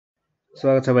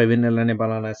स्वागत छ भाइ बहिनीहरुलाई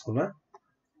नेपाल अनलाइन स्कुलमा।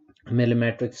 हामीले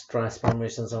म्याट्रिक्स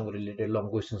ट्रान्सफर्मेसनसँग रिलेटेड लङ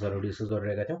क्वेशन्सहरु डिस्कस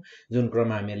गरिरहेका थियौं, जुन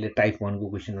क्रममा हामीले टाइप 1 को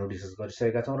क्वेशनहरु डिस्कस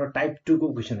गरिसकेका छौं र टाइप 2 को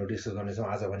क्वेशनहरु डिस्कस गर्नेछौं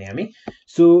आज भने हामी।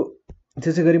 सो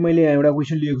त्यसैगरी मैले यहाँ एउटा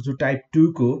क्वेशन लिएको छु टाइप 2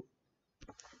 को।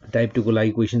 टाइप 2 को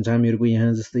लागि क्वेशन छ हामीहरुको यहाँ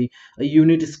जस्तै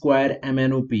युनिट स्क्वायर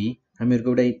MNOP,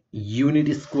 हामीहरुको एउटा युनिट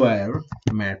स्क्वायर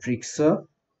म्याट्रिक्स छ।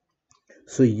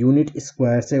 सो युनिट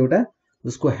स्क्वायर चाहिँ एउटा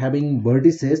जसको having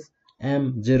vertices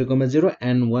M0,0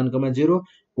 N1,0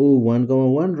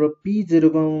 O1,1 र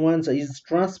P0,1 is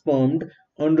transformed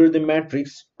under the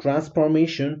matrix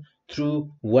transformation through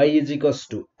y is equals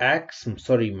to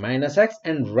minus x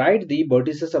and write the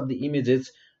vertices of the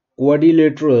images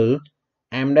quadrilateral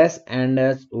M dash N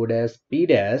dash O dash P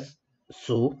dash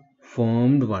so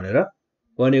formed भनेर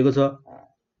भनेको छ।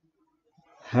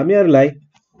 हामीहरुलाई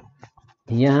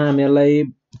यहाँ हामीहरुलाई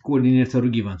कोअर्डिनेट्सहरु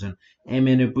given छन्।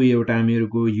 MNOP एउटा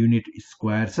हामीहरुको unit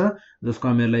square छ जसको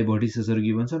हामीहरुलाई भर्टिसेसहरु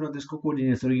given छ र त्यसको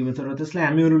कोअर्डिनेट्सहरु गिभन छ र त्यसलाई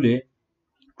हामीहरुले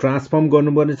ट्रान्सफर्म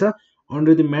गर्नुपर्ने छ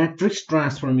अन्डर द म्याट्रिक्स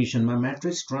ट्रान्सफर्मेसन मा।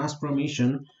 Matrix transformation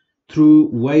through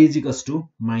y is equals to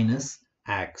minus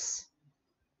x।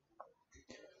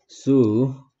 So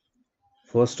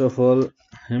first of all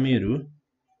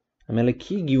हामीहरुलाई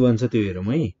के गिभन छ त्यो हेरौं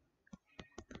है।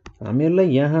 हामीहरुलाई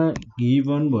यहाँ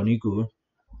गिभन भनेको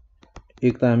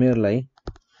एक त हामीहरुलाई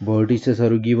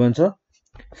भर्टिसेसहरु गिभन छ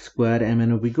स्क्वायर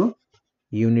MNOP को,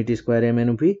 unit square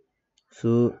MNOP।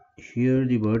 So here the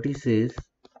vertices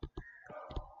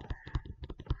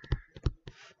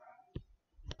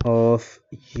of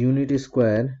unit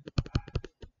square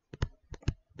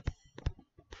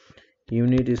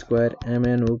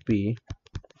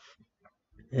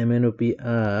MNOP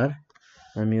are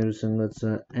हामीहरुसँग छ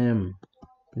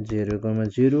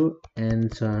M0,0 N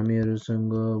छ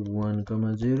हामीहरुसँग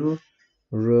 1,0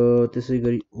 र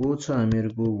त्यसैगरी O छ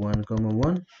हामीहरुको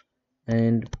 1,1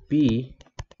 and P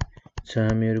छ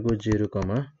हामीहरुको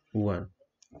 0,1।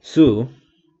 सो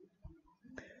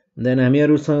देन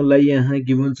हामीहरुलाई यहाँ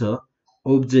गिभन छ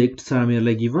ऑब्जेक्ट छ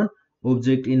हामीहरुलाई given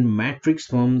object in matrix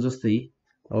form. जस्तै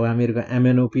अब हामीहरुको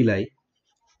MNOP लाई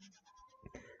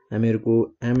हामीहरुको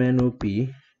MNOP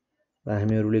लाई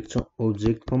हामीहरु लेख्छौं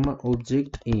ऑब्जेक्ट फर्ममा,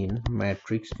 object in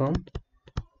matrix form.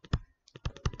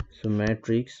 So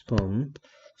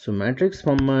matrix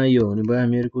फर्ममा यो हुने भयो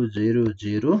हामीहरुको 0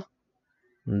 0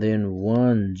 देन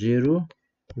 1 0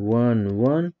 1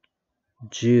 1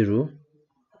 0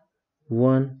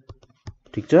 1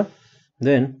 ठीक छ।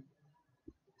 देन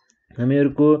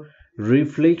हामीहरुको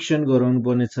रिफ्लेक्सन गराउनु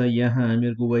पर्ने छ यहाँ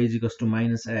हामीहरुको y is equals to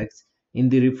minus x in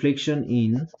the reflection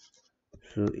in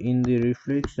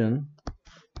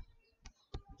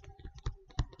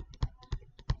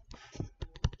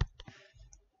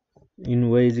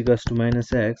y is equals to minus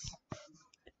x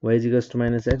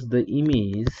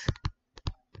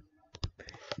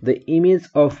the image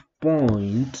of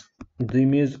point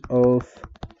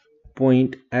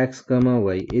x,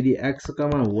 y। यदि x,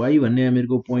 y भन्ने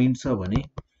हामीहरुको पोइन्ट छ भने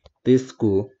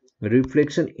त्यसको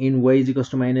reflection in y is equals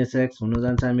to minus x हुन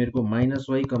जान्छ हामीहरुको minus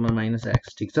y, minus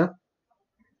x ठीक छ।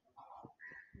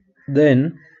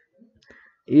 Then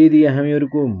यदि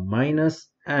हामीहरुको minus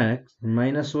y,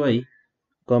 minus y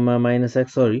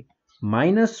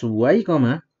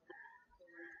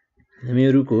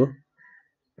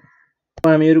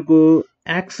हामीहरुको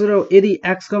x र यदि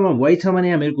x, y छ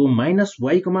भने हामीहरुको minus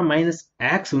y, minus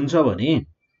x हुन्छ भने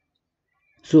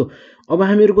सो अब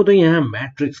हामीहरुको त यहाँ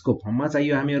म्याट्रिक्स को फर्ममा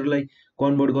चाहियो हामीहरुलाई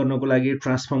कन्भर्ट गर्नको लागि,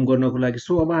 ट्रान्सफर्म गर्नको लागि।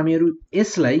 सो अब हामीहरु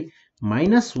यसलाई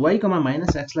minus y,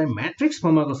 minus x लाई म्याट्रिक्स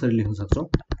फर्ममा कसरी लेख्न सक्छौं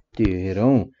त्यो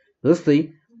हेरौं। जस्तै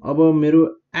अब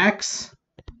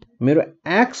मेरो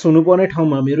x हुनुपर्ने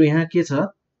ठाउँमा मेरो यहाँ के छ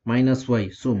minus y।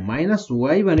 So minus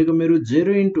y भनेको मेरो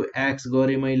 0 into x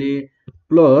गरे मैले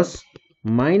प्लस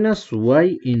minus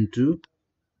 1 into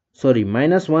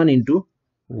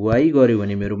y गर्यो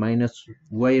भने मेरो minus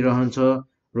y रहन्छ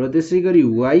र त्यसैगरी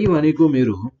y भनेको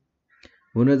मेरो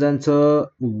हुन जान्छ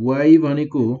y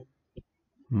भनेको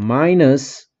minus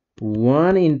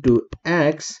 1 into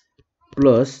x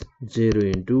plus 0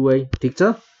 into y ठीक छ।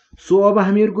 सो अब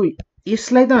हामीहरुको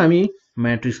यसलाई त हामी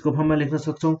म्याट्रिक्स को फर्ममा लेख्न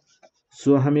सक्छौं।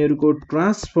 सो हामीहरुको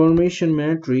ट्रान्सफर्मेसन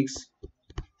म्याट्रिक्स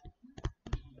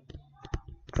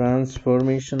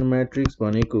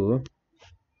भनेको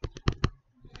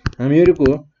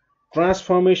हामीहरुको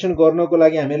ट्रान्सफर्मेसन गर्नको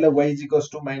लागि हामीहरुलाई y is equals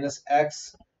to minus x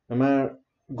मा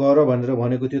गर भनेर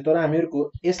भनेको थियो, तर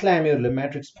हामीहरुको यसलाई हामीहरुले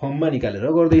म्याट्रिक्स फर्ममा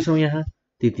निकालेर गर्दै छौं यहाँ,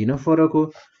 त्यति नै फरक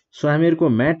हो। सो हामीहरुको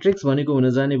म्याट्रिक्स भनेको हुन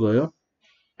जाने भयो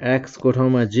x को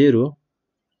ठाउँमा 0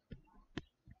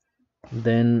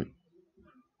 देन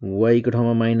y को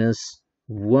ठाउँमा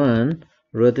 -1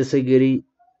 र त्यसैगरी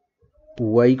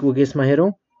y को केसमा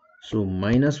हेरौं सो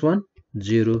 -1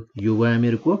 0 यो भयो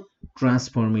हामीहरुको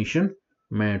ट्रान्सफर्मेसन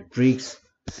म्याट्रिक्स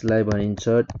यसलाई भनिन्छ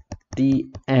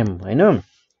TM हैन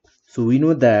so we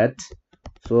know that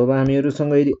so अब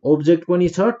हामीहरुसँग यदि ऑब्जेक्ट पनि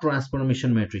छ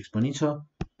ट्रान्सफर्मेसन म्याट्रिक्स पनि छ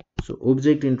so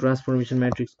object in transformation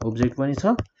matrix object पनि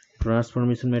छ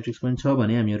ट्रान्सफर्मेसन म्याट्रिक्स पनि छ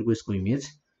भने हामीहरुको यसको इमेज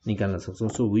निकाल्न सक्छौं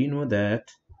so we know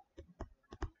that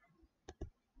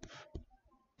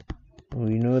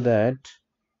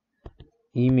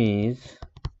image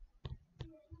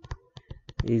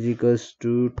is equals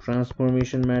to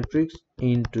transformation matrix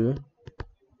into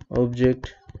object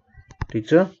ठीक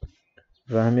छ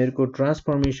र हामीहरुको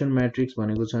ट्रान्सफर्मेसन म्याट्रिक्स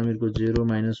भनेको छ हामीहरुको 0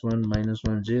 -1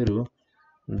 -1 0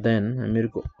 देन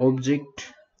हामीहरुको ऑब्जेक्ट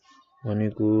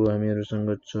भनेको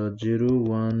हामीहरुसँग छ 0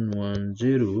 1 1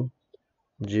 0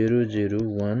 0 0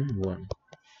 1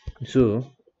 1 सो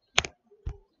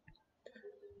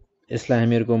यसलाई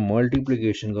हामीहरुको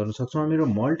मल्टिप्लिकेसन गर्न सक्छौं हामीहरु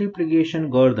मल्टिप्लिकेसन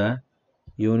गर्दा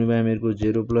यो हुने भयो हामीहरुको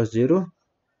 0 + 0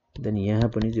 देन यहाँ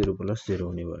पनि 0 + 0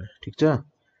 हुने भयो ठीक छ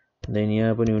देन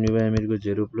यहाँ पनि हुने भयो हामीहरुको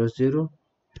 0 + 0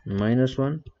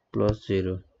 -1 +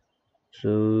 0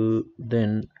 सो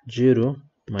देन 0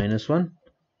 -1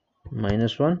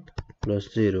 -1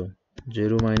 + 0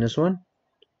 0 -1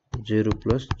 0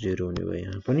 + 0 हुने भयो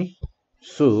यहाँ पनि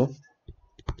सो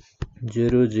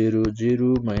 0 0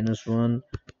 0 -1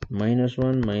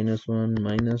 -1 -1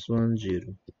 -1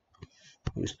 0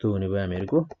 यस्तो हुने भयो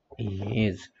हामीहरुको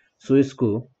इमेज सो यसको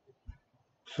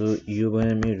सो यो भयो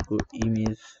हामीहरुको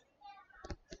image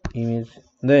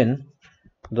then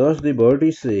thus the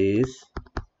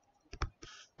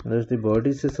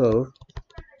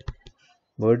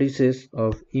vertices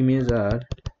of image are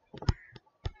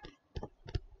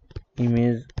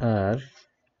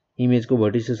image को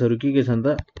भर्टिसेसहरु के छन् त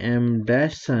m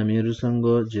dash छ हामीहरुसँग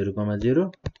 0 0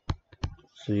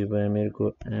 सो यो भयो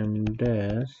हामीहरुको m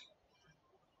dash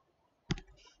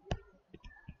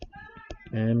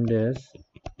n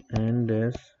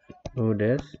dash o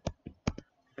dash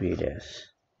p dash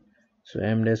so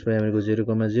m dash भयो हामीहरुको 0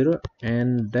 0 n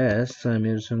dash छ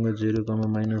हामीहरुसँग 0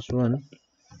 -1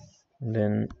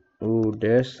 देन o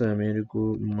dash छ हामीहरुको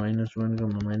 -1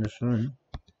 -1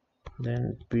 then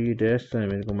p dash छ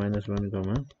हामीहरुको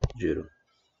 -1 0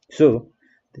 सो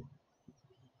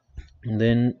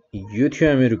देन यो थियो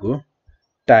हामीहरुको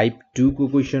टाइप 2 को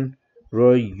क्वेशन र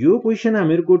यो क्वेशन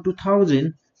हामीहरुको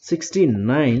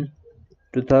 2069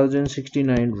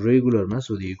 रेगुलरमा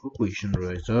सोधिएको क्वेशन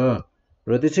रहेछ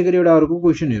र त्यसैगरी एउटा अर्को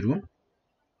क्वेशन हेरौं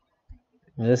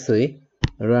जस्तै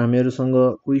र हामीहरुसँग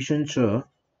क्वेशन छ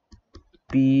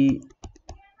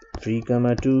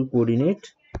p3,2 कोर्डिनेट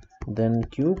देन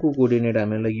q को कोर्डिनेट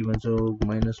हामीलाई गिभन छ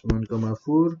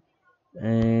 -1,4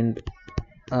 एन्ड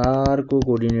r को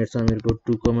कोर्डिनेट छ हामीहरुको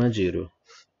 2,0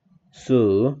 सो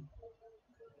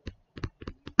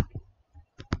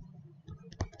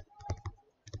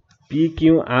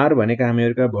pqr भनेका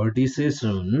हामीहरुका भर्टिसेस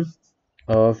हुन्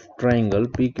अफ ट्रायंगल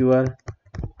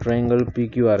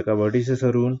pqr का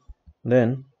भर्टिसेसहरु हुन् देन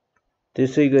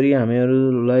त्यसैगरी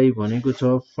हामीहरुलाई भनेको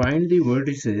छ find the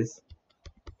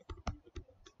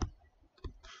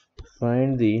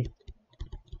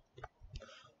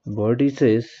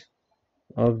vertices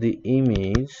of the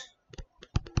image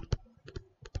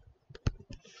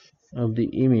of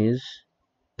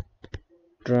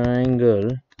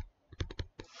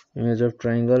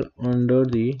triangle under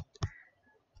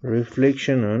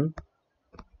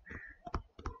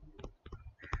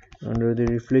the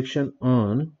reflection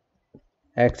on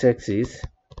x-axis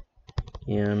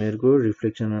यहाँ हामीहरुको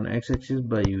reflection on x-axis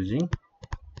by using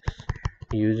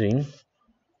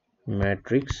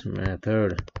matrix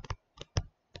method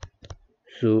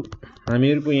so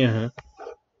हामीहरुको यहाँ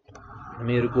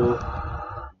हामीहरुको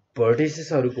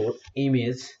भर्टिसेसहरुको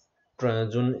इमेज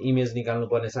जुन इमेज निकाल्नु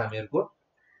पर्ने छ हामीहरुको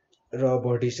र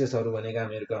भर्टिसेसहरु भनेका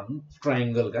हामीहरुका हुन्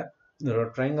ट्रायंगलका र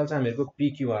ट्रायंगल छ हामीहरुको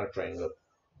pqr ट्रायंगल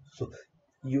सो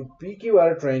यो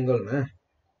pqr ट्रायंगलमा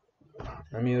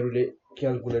हामीहरुले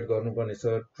क्याल्कुलेट गर्नुपर्ने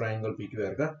छ ट्रायंगल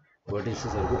pqr का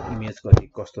भर्टिसेसहरुको इमेज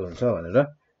कस्तो हुन्छ भनेर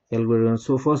क्याल्कुलेट गर्नु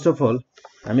सो फर्स्ट अफ अल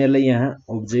हामीहरुलाई यहाँ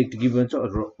ऑब्जेक्ट गिभन छ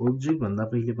र ऑब्जेक्ट भन्दा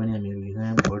पहिले पनि हामीहरुले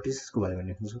यहाँ भर्टिसेस को बारेमा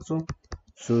लेख्न सक्छौं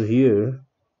so here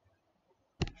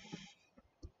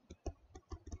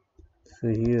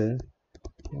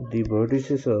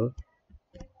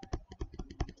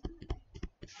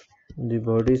the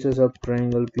vertices of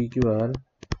triangle PQR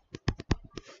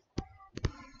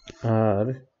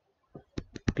are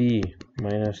P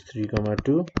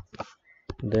 -3,2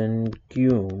 then Q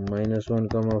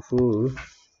 -1,4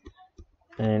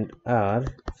 and R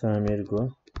हामीहरुको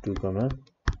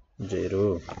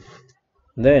 2,0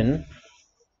 then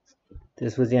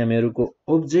त्यसपछि हामीहरुको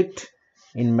object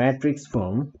in matrix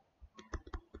form,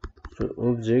 so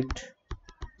object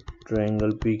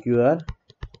triangle PQR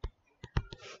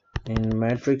in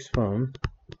matrix form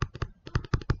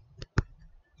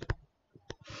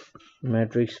मा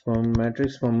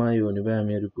यो हुने भयो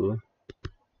हामीहरुको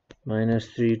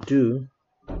 -3 2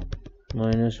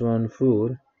 -1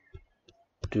 4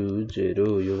 2 0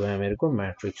 यो भयो हामीहरुको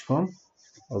matrix form,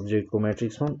 object को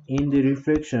matrix form in the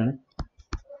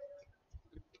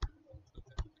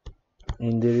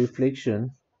reflection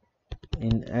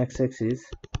in x-axis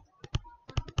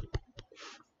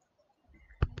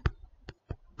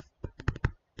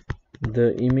the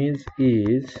image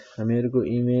is हामीहरुको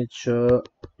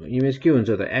image के हुन्छ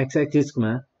त x-axis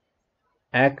मा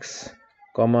x,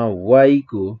 y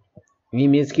को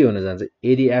इमेज के हुन जान्छ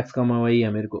यदि x, y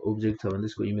हामीहरुको object छ भने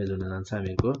त्यसको इमेज हुन जान्छ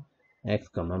हामीहरुको x,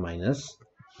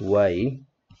 y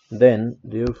then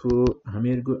therefore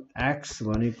हामीहरुको x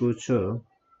भनेको छ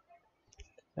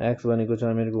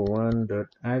हामीहरुको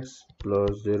 1.x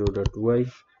plus 0.y,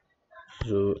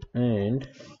 so and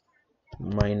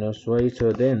minus y छ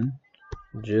then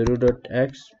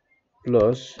 0.x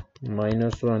plus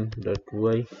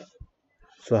 -1.y,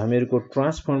 so हामीहरुको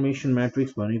transformation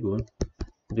matrix भनेको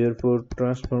therefore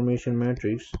ट्रान्सफर्मेसन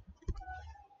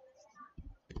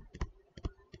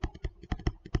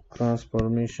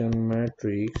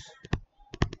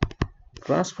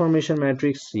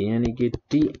मैट्रिक्स यानी कि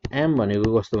TM भनेको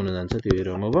कस्तो हुन जान्छ त्यो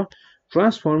हेरौं अब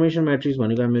ट्रान्सफर्मेसन मैट्रिक्स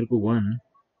भनेको हामीहरुको 1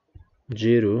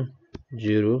 0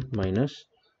 0 minus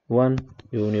 1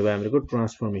 यो हुने भयो हामीहरुको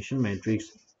transformation matrix.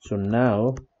 So now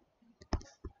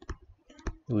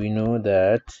we know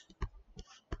that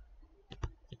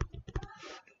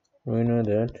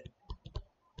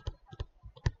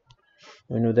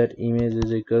image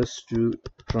is equals to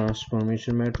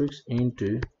transformation matrix into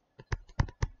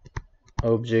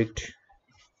object,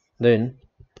 then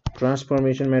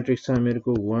transformation matrix छ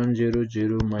हामीहरुको 1 0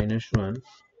 0 minus 1,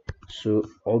 so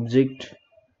object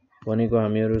भनेको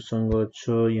हामीहरुसँग छ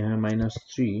यहाँ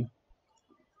 -3,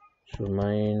 so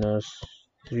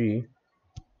 -3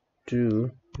 2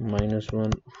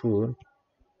 -1 4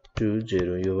 2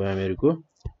 0 यो भयो हामीहरुको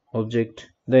object.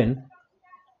 then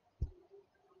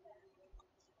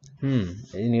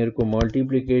यिनीहरुको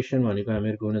मल्टिप्लिकेसन भनेको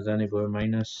हामीहरुको हुन जाने भयो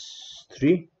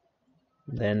 -3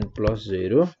 then plus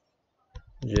 0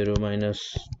 0 minus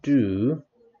 2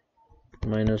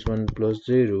 -1 plus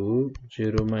 0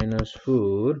 0 minus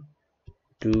 4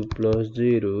 2 plus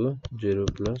 0 0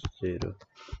 plus 0,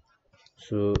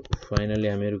 so finally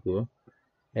हामीहरुको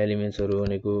एलिमेन्ट्सहरु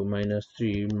भनेको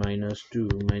 -3 -2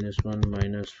 -1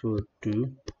 -4 2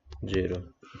 0,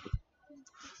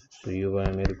 so यो भयो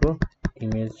हामीहरुको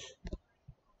image.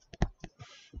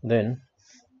 then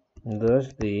thus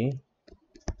the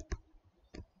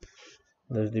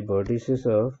vertices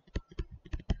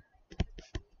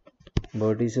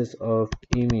of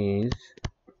image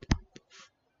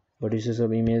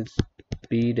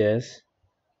P dash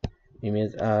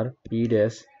image R P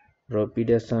dash र P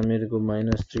dash छ हामीहरुको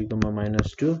 -3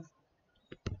 -2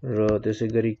 र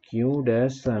त्यसैगरी Q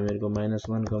dash छ हामीहरुको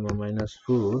 -1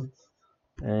 -4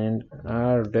 and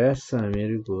R dash छ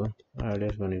हामीहरुको R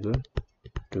dash भनेको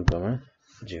 2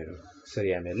 0.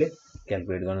 सरी हामीहरुले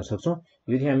क्याल्कुलेट गर्न सक्छौं.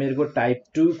 यो थियो हामीहरुको टाइप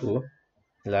 2 को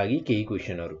लागि केही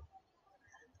क्वेशनहरु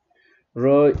र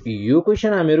यो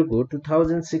क्वेशन हामीहरुको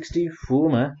 2064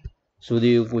 मा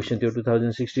सोधिएको क्वेशन थियो.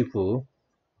 2064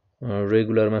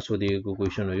 रेगुलरमा सोधिएको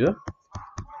क्वेशन हो यो.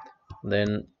 देन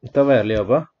तपाईहरुले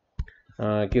अब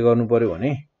के गर्नु पर्यो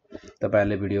भने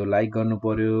तपाईहरुले भिडियो लाइक गर्नु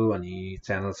पर्यो अनि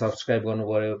च्यानल सब्स्क्राइब गर्नु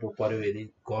पर्यो यदि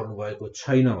गर्नु भएको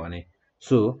छैन भने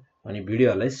सो अनि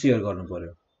भिडियोलाई शेयर गर्नु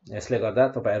पर्यो. यसले गर्दा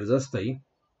तपाईहरु जस्तै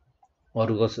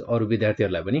अरु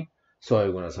विद्यार्थीहरुलाई पनि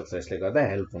सहयोग हुन सक्छ, यसले गर्दा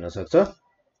हेल्प हुन सक्छ.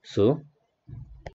 सो